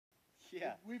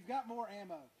Yeah. We've got more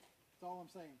ammo. That's all I'm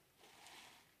saying.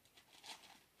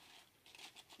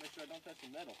 Make sure I don't touch the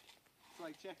metal. So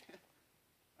like check.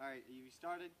 Alright, you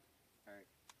started? Alright.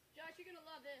 Josh, you're gonna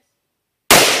love this.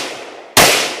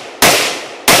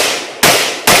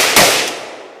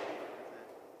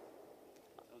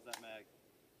 That was that mag.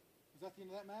 Was that the end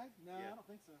of that mag? No, Yeah. I don't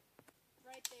think so.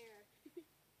 Right there.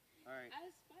 Alright. I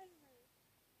was Spider-Man.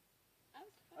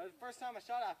 The first time I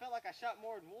shot it, I felt like I shot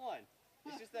more than one.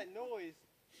 It's just that noise.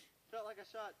 Felt like I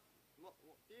shot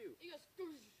few. He goes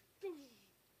goosh, goosh.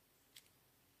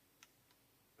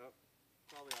 Oh,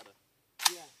 probably oughta.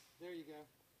 Yeah, there you go.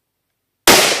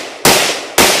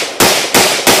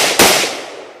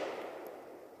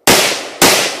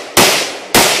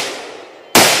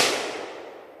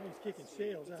 He's kicking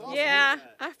shells out. Awesome. Yeah,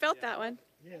 I felt that one.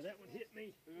 Yeah, that one hit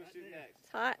me. Who's gonna shoot next?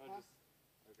 It's hot.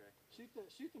 Okay.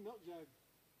 Shoot the milk jug.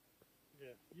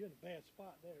 Yeah, you're in a bad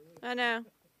spot there, really. I know.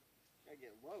 Gotta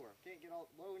get lower. Can't get all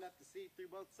low enough to see through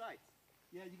both sights.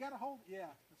 Yeah, you gotta hold.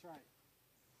 Yeah, that's right.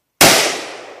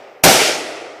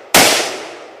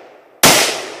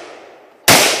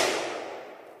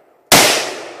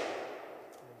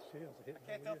 Shells are I hitting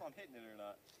can't tell over if I'm hitting it or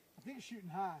not. I think it's shooting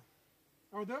high,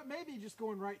 or maybe just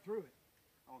going right through it.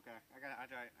 Okay. I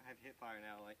have hip fire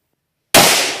now. Like.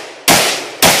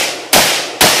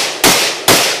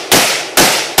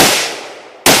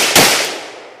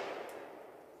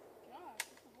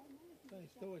 here. He's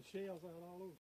throwing shells out all over.